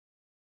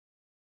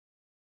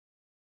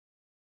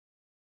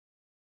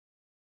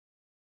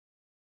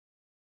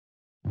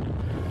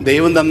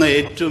ദൈവം തന്ന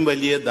ഏറ്റവും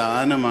വലിയ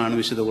ദാനമാണ്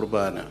വിശുദ്ധ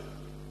കുർബാന.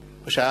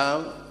 പക്ഷെ ആ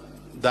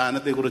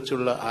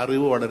ദാനത്തെക്കുറിച്ചുള്ള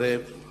അറിവ് വളരെ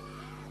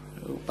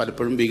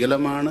പലപ്പോഴും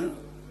വികലമാണ്,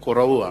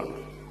 കുറവുമാണ്.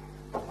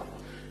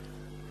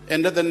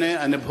 എൻ്റെ തന്നെ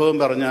അനുഭവം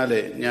പറഞ്ഞാൽ,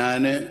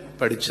 ഞാൻ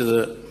പഠിച്ചത്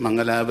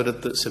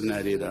മംഗലാപുരത്ത്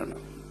സെമിനാരിയിലാണ്.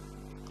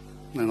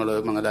 നിങ്ങൾ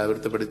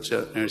മംഗലാപുരത്ത് പഠിച്ച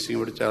നഴ്സിംഗ്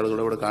പഠിച്ച ആളുകൾ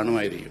ഇവിടെ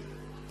കാണുമായിരിക്കും.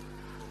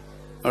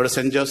 അവിടെ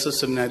സെൻറ് ജോസഫ്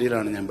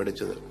സെമിനാരിയിലാണ് ഞാൻ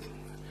പഠിച്ചത്.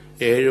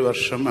 7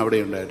 വർഷം അവിടെ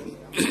ഉണ്ടായിരുന്നു.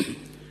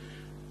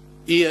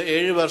 ഈ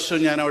 7 വർഷം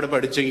ഞാൻ അവിടെ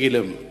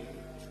പഠിച്ചെങ്കിലും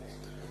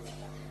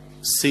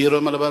സീറോ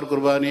മലബാർ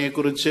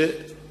കുർബാനയെക്കുറിച്ച്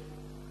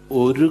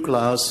ഒരു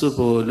ക്ലാസ്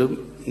പോലും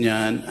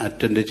ഞാൻ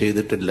അറ്റൻഡ്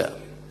ചെയ്തിട്ടില്ല.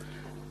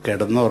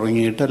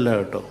 കിടന്നുറങ്ങിയിട്ടല്ല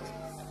കേട്ടോ.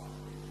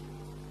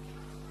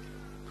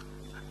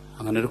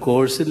 അങ്ങനെ ഒരു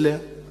കോഴ്സില്ല.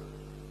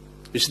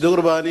 വിശുദ്ധ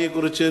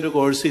കുർബാനയെക്കുറിച്ച് ഒരു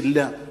കോഴ്സ് ഇല്ല.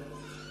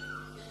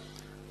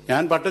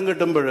 ഞാൻ പട്ടം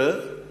കിട്ടുമ്പോൾ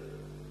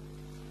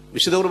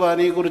വിശുദ്ധ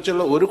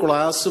കുർബാനയെക്കുറിച്ചുള്ള ഒരു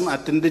ക്ലാസ്സും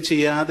അറ്റൻഡ്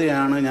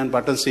ചെയ്യാതെയാണ് ഞാൻ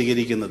പട്ടം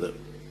സ്വീകരിക്കുന്നത്.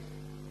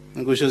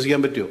 നിങ്ങൾക്ക് വിശ്വസിക്കാൻ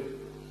പറ്റുമോ?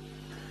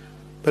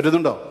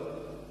 പറ്റുന്നുണ്ടോ?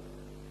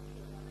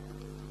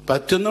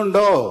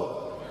 പറ്റുന്നുണ്ടോ?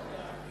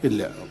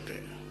 ഇല്ല. ഓക്കെ.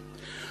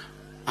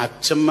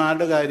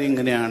 അച്ഛന്മാരുടെ കാര്യം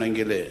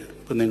ഇങ്ങനെയാണെങ്കിൽ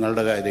ഇപ്പൊ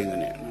നിങ്ങളുടെ കാര്യം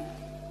ഇങ്ങനെയാണ്.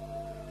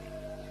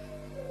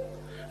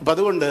 അപ്പൊ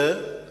അതുകൊണ്ട്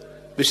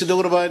വിശുദ്ധ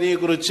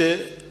കുർബാനയെക്കുറിച്ച്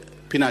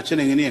പിന്നെ അച്ഛൻ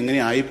എങ്ങനെ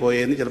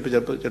ആയിപ്പോയെന്ന്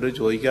ചിലർ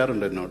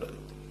ചോദിക്കാറുണ്ട് എന്നോട്.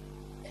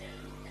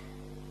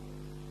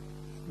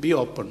 B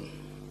open.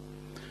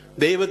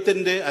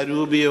 ദൈവത്തിൻ്റെ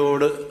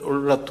അരൂപിയോട്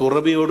ഉള്ള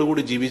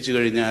തുറവിയോടുകൂടി ജീവിച്ചു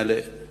കഴിഞ്ഞാൽ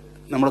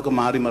നമ്മളൊക്കെ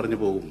മാറി മറിഞ്ഞു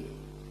പോകും.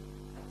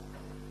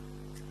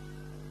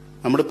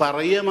 നമ്മൾ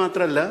പറയുക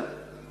മാത്രമല്ല,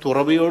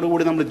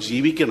 തുറവിയോടുകൂടി നമ്മൾ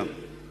ജീവിക്കണം.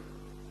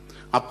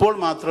 അപ്പോൾ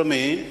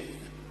മാത്രമേ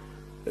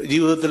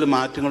ജീവിതത്തിൽ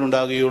മാറ്റങ്ങൾ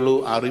ഉണ്ടാകുകയുള്ളൂ,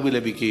 അറിവ്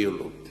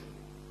ലഭിക്കുകയുള്ളൂ.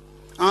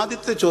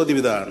 ആദ്യത്തെ ചോദ്യം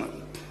ഇതാണ്: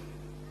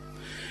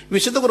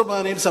 വിശുദ്ധ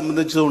കുർബാനയിൽ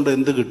സംബന്ധിച്ചുകൊണ്ട്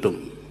എന്ത് കിട്ടും?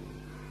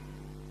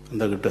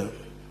 എന്താ കിട്ടുക?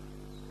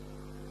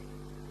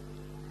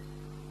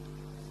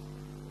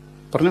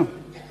 പറഞ്ഞോ,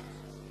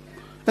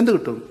 എന്ത്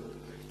കിട്ടും?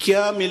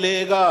 ക്യാ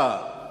മിലേഗ?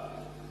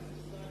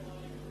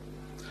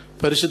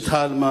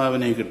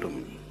 പരിശുദ്ധാത്മാവിനെ കിട്ടും.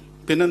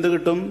 പിന്നെന്ത്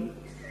കിട്ടും?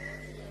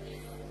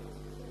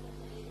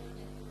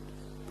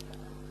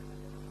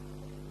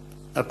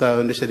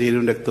 കർത്താവിന്റെ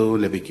ശരീരവും രക്തവും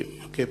ലഭിക്കും.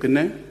 ഓക്കെ.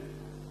 പിന്നെ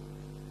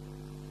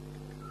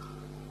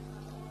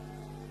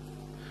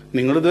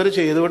നിങ്ങളിതുവരെ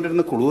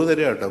ചെയ്തുകൊണ്ടിരുന്ന ക്ലൂ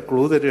തരിക കേട്ടോ,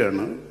 ക്ലൂ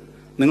തരികയാണ്.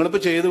 നിങ്ങളിപ്പോ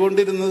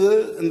ചെയ്തുകൊണ്ടിരുന്നത്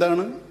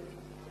എന്താണ്?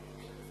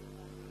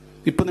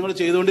 ഇപ്പൊ നിങ്ങൾ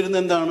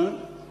ചെയ്തുകൊണ്ടിരുന്നത് എന്താണ്?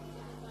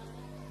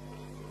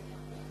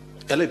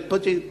 അല്ല, ഇപ്പൊ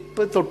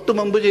തൊട്ട്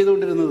മുമ്പ്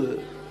ചെയ്തുകൊണ്ടിരുന്നത്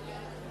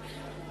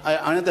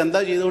അതിനകത്ത് എന്താ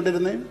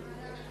ചെയ്തുകൊണ്ടിരുന്നത്?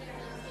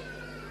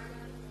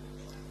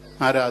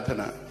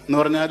 ആരാധന എന്ന്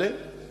പറഞ്ഞാല്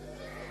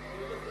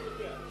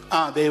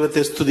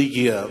ദൈവത്തെ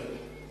സ്തുതിക്കുക,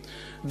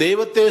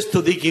 ദൈവത്തെ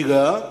സ്തുതിക്കുക,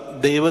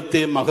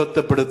 ദൈവത്തെ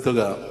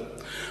മഹത്വപ്പെടുത്തുക.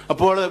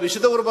 അപ്പോൾ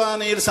വിശുദ്ധ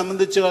കുർബാനയിൽ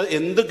സംബന്ധിച്ച്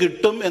എന്ത്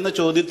കിട്ടും എന്ന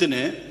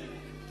ചോദ്യത്തിന്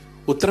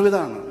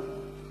ഉത്തരവിതാണ്: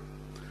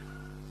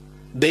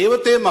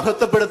 ദൈവത്തെ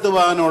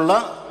മഹത്വപ്പെടുത്തുവാനുള്ള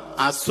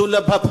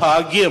അസുലഭ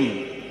ഭാഗ്യം.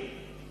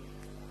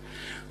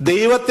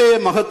 ദൈവത്തെ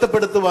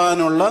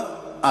മഹത്വപ്പെടുത്തുവാനുള്ള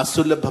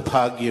അസുലഭ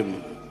ഭാഗ്യം.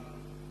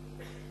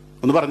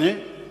 ഒന്ന് പറഞ്ഞേ.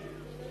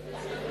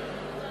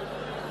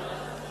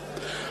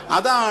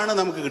 അതാണ്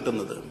നമുക്ക്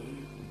കിട്ടുന്നത്.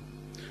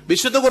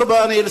 വിശുദ്ധ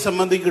കുർബാനയിൽ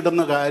സംബന്ധിച്ച്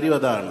കിട്ടുന്ന കാര്യം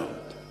അതാണ്.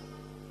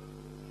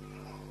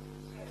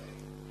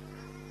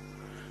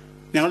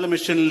 ഞങ്ങളുടെ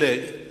മിഷനിൽ,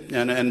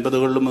 ഞാൻ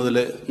 80കളിൽ മുതൽ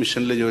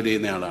മിഷനിൽ ജോലി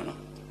ചെയ്യുന്ന ആളാണ്.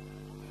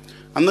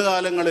 അന്ന്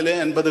കാലങ്ങളിലെ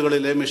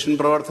 80കളിലെ മിഷൻ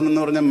പ്രവർത്തനം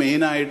എന്ന് പറഞ്ഞാൽ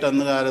മെയിനായിട്ട്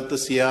അന്ന് കാലത്ത്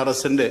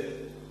CRSന്റെ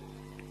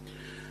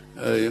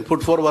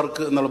ഫുഡ് ഫോർ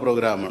വർക്ക് എന്നുള്ള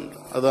പ്രോഗ്രാമുണ്ട്.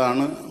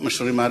 അതാണ്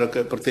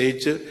മിഷണറിമാരൊക്കെ,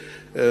 പ്രത്യേകിച്ച്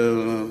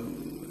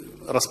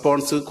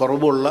റെസ്പോൺസ്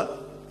കുറവുള്ള,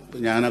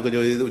 ഞാനൊക്കെ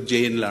ജോലി ചെയ്ത്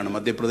ഉജ്ജയിനിലാണ്,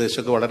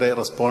 മധ്യപ്രദേശൊക്കെ വളരെ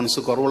റെസ്പോൺസ്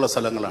കുറവുള്ള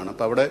സ്ഥലങ്ങളാണ്.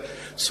 അപ്പം അവിടെ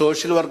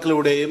സോഷ്യൽ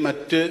വർക്കിലൂടെയും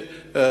മറ്റ്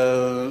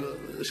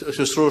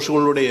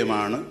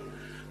ശുശ്രൂഷകളിലൂടെയുമാണ്,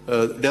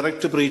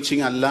 ഡയറക്റ്റ്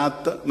പ്രീച്ചിങ്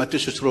അല്ലാത്ത മറ്റ്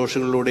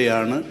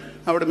ശുശ്രൂഷകളിലൂടെയാണ്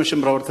അവിടെ മിഷൻ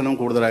പ്രവർത്തനം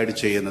കൂടുതലായിട്ട്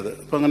ചെയ്യുന്നത്.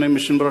 അപ്പം അങ്ങനെ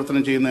മിഷൻ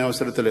പ്രവർത്തനം ചെയ്യുന്ന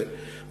അവസരത്തിൽ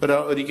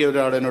ഒരിക്കൽ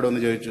ഒരാൾ എന്നോട്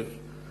ഒന്ന് ചോദിച്ചു,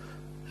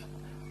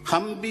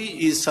 ഹം ബി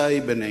ഈസായി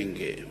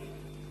ബനേംഗെ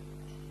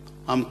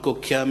ഹംകോ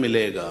ക്യാ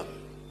മിലേഗ?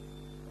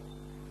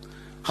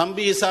 ഹം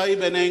ബി ഈസായി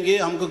ബനേംഗെ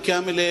ഹംകോ ക്യാ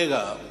മിലേഗ?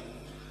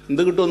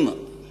 എന്ത് കിട്ടുമെന്ന്.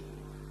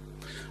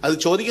 അത്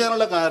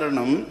ചോദിക്കാനുള്ള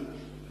കാരണം,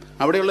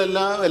 അവിടെയുള്ള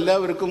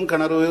എല്ലാവർക്കും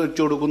കിണർ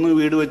വെച്ചു കൊടുക്കുന്നു,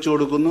 വീട് വെച്ചു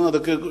കൊടുക്കുന്നു,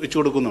 അതൊക്കെ വെച്ചു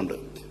കൊടുക്കുന്നുണ്ട്.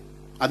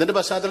 അതിന്റെ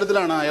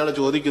പശ്ചാത്തലത്തിലാണ് അയാൾ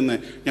ചോദിക്കുന്നത്,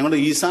 ഞങ്ങൾ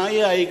ഈസായി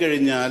ആയി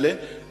കഴിഞ്ഞാൽ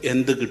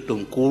എന്ത് കിട്ടും?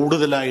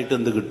 കൂടുതലായിട്ട്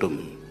എന്ത് കിട്ടും?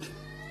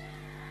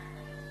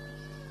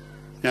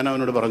 ഞാൻ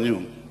അവനോട് പറഞ്ഞു,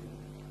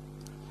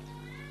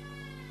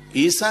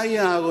 ഈസായി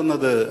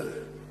ആകുന്നത്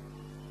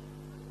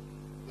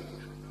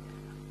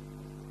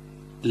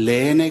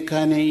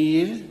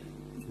ലേനേക്കാനെയ്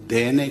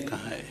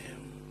ദേനേക്കായ,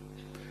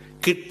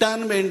 കിട്ടാൻ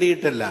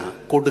വേണ്ടിയിട്ടല്ല,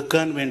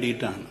 കൊടുക്കാൻ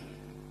വേണ്ടിയിട്ടാണ്.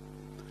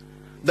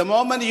 The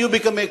moment you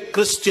become a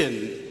Christian,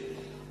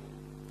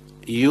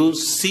 you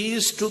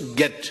cease to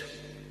get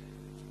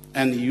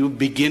and you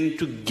begin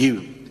to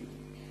give.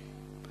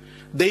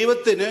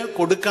 ദൈവത്തിന്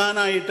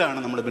കൊടുക്കാനായിട്ടാണ്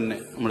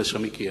നമ്മൾ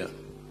ശ്രമിക്കുക.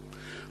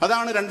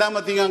 അതാണ് രണ്ടാം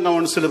വത്തിക്കാൻ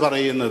കൗൺസിൽ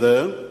പറയുന്നത്.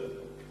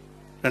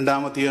 രണ്ടാം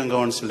വത്തിക്കാൻ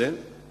കൗൺസിൽ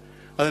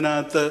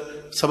അതിനകത്ത്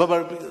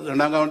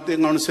രണ്ടാം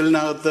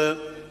കൗൺസിലിനകത്ത്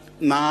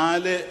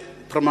 4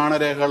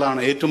 പ്രമാണരേഖകളാണ്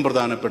ഏറ്റവും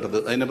പ്രധാനപ്പെട്ടത്.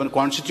 അതിനെ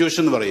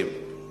കോൺസ്റ്റിറ്റ്യൂഷൻ എന്ന് പറയും.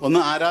 ഒന്ന്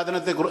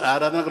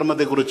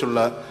ആരാധനാക്രമത്തെക്കുറിച്ചുള്ള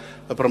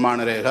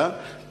പ്രമാണരേഖ,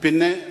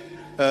 പിന്നെ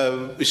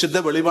വിശുദ്ധ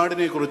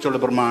വെളിപാടിനെ കുറിച്ചുള്ള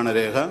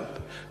പ്രമാണരേഖ,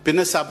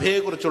 പിന്നെ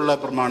സഭയെക്കുറിച്ചുള്ള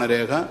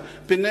പ്രമാണരേഖ,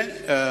 പിന്നെ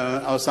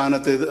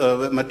അവസാനത്തെ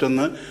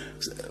മറ്റൊന്ന്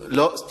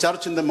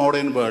church in the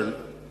modern world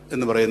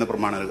എന്ന് പറയുന്ന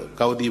പ്രമാണരേഖ.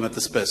 ഗൗദി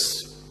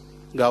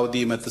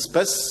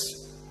മെത്തസ്പെസ്,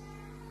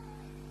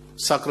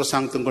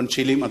 സാക്രോസാങ്ക്തും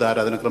കൊൺചീലിയും അത്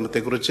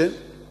ആരാധനാക്രമത്തെക്കുറിച്ച്,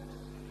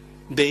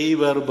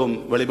 ദൈവവർബും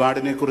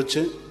വെളിപാടിനെ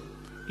കുറിച്ച്,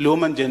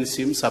 ലൂമൻ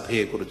ജെൻസിയും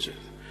സഭയെക്കുറിച്ച്.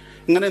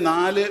 ഇങ്ങനെ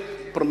 4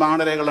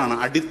 പ്രമാണരേഖകളാണ്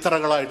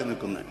അടിത്തറകളായിട്ട്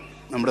നിൽക്കുന്നത്.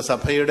 നമ്മുടെ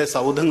സഭയുടെ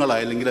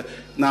സൗധങ്ങളായി, അല്ലെങ്കിൽ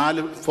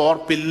 4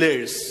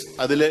 പില്ലേഴ്സ്,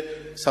 അതിൽ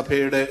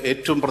സഭയുടെ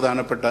ഏറ്റവും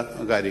പ്രധാനപ്പെട്ട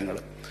കാര്യങ്ങൾ.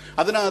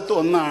 അതിനകത്ത്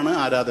ഒന്നാണ്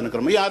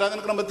ആരാധനക്രമം. ഈ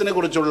ആരാധനക്രമത്തിനെ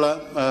കുറിച്ചുള്ള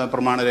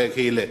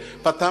പ്രമാണരേഖയിലെ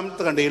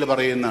 10ാമത്തെ ഖണ്ഡികയിൽ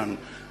പറയുന്നതാണ്,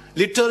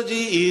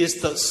 liturgy is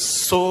the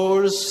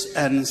source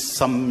and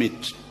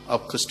summit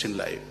of Christian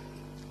life.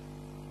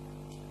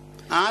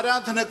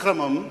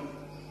 ആരാധനക്രമം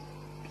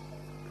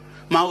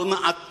മാവുന്ന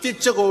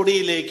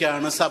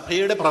അത്യുച്ചകോടിയിലേക്കാണ്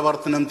സഭയുടെ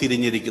പ്രവർത്തനം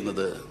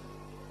തിരിഞ്ഞിരിക്കുന്നത്.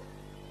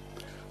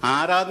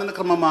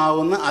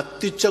 ആരാധനക്രമമാവുന്ന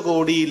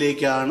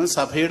അത്യുച്ചകോടിയിലേക്കാണ്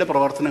സഭയുടെ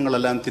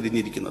പ്രവർത്തനങ്ങളെല്ലാം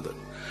തിരിഞ്ഞിരിക്കുന്നത്.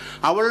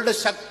 അവളുടെ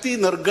ശക്തി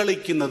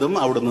നിർഗളിക്കുന്നതും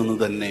അവിടെ നിന്ന്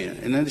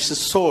തന്നെയാണ്.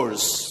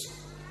 സോഴ്സ്.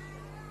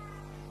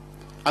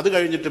 അത്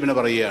കഴിഞ്ഞിട്ട് പിന്നെ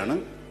പറയുകയാണ്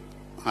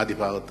ആദ്യ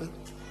ഭാഗത്ത്,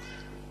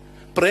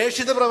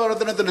 പ്രേക്ഷിത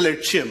പ്രവർത്തനത്തിന്റെ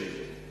ലക്ഷ്യം,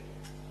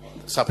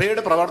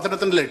 സഭയുടെ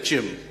പ്രവർത്തനത്തിന്റെ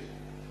ലക്ഷ്യം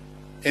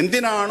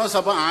എന്തിനാണോ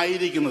സഭ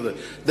ആയിരിക്കുന്നത്?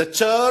 The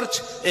church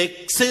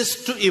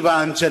exist to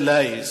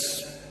evangelise.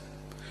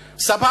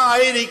 സഭ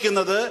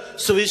ആയിരിക്കുന്നത്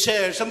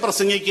സുവിശേഷം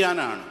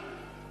പ്രസംഗിക്കാനാണ്.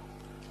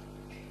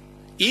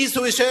 ഈ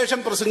സുവിശേഷം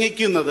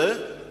പ്രസംഗിക്കുന്നത്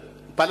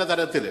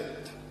പലതരത്തില്.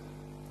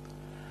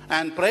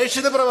 ആൻഡ്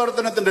പ്രേക്ഷിത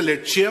പ്രവർത്തനത്തിന്റെ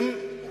ലക്ഷ്യം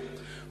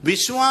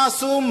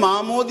വിശ്വാസവും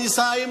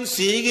മാമോദിസായും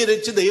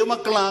സ്വീകരിച്ച്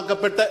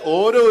ദൈവമക്കളാക്കപ്പെട്ട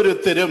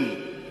ഓരോരുത്തരും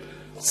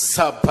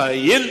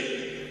സഭയിൽ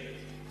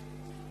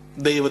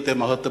ദൈവത്തെ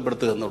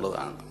മഹത്വപ്പെടുത്തുക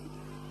എന്നുള്ളതാണ്.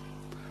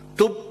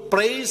 To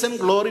price and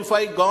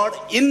glorify God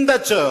in the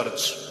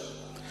church.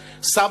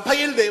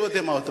 സഭയിൽ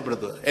ദൈവത്തെ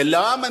മഹത്വപ്പെടുത്തുക.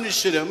 എല്ലാ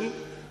മനുഷ്യരും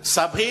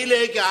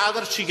സഭയിലേക്ക്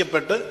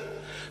ആകർഷിക്കപ്പെട്ട്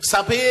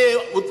സഭയെ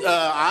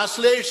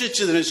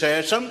ആശ്ലേഷിച്ചതിന്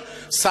ശേഷം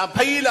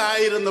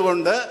സഭയിലായിരുന്നു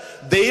കൊണ്ട്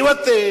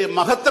ദൈവത്തെ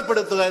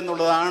മഹത്വപ്പെടുത്തുക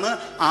എന്നുള്ളതാണ്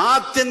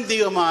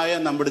ആത്യന്തികമായ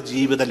നമ്മുടെ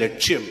ജീവിത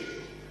ലക്ഷ്യം.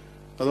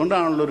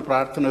 അതുകൊണ്ടാണല്ലോ ഒരു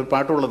പ്രാർത്ഥന, ഒരു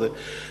പാട്ടുള്ളത്,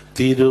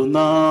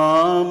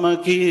 തിരുനാമ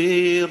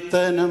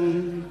കീർത്തനം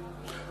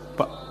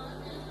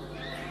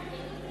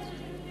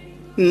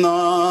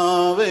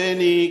നാവെനിക്കെന്തിനു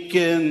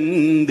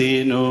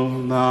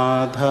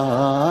നാഥ,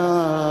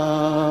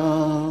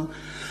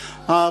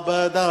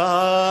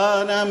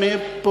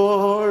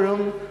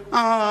 അപദാനമെപ്പോഴും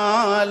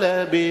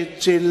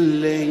ആലപിച്ചില്ലെങ്കിൽ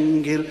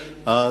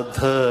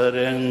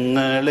അധരങ്ങളെന്തിനു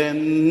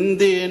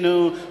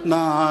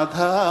നാഥ,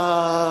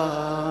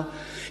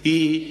 ഈ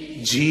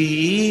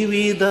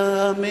ജീവിതമെന്തിനു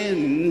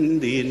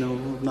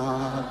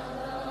നാഥ.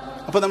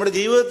 അപ്പൊ നമ്മുടെ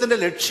ജീവിതത്തിന്റെ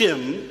ലക്ഷ്യം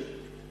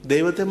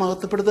ദൈവത്തെ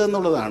മഹത്വപ്പെടുത്തുക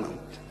എന്നുള്ളതാണ്.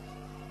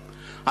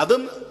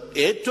 അതും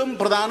ഏറ്റവും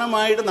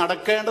പ്രധാനമായിട്ട്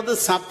നടക്കേണ്ടത്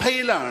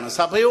സഭയിലാണ്,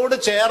 സഭയോട്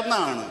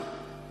ചേർന്നാണ്.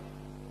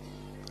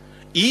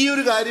 ഈ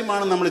ഒരു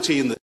കാര്യമാണ് നമ്മൾ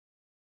ചെയ്യുന്നത്.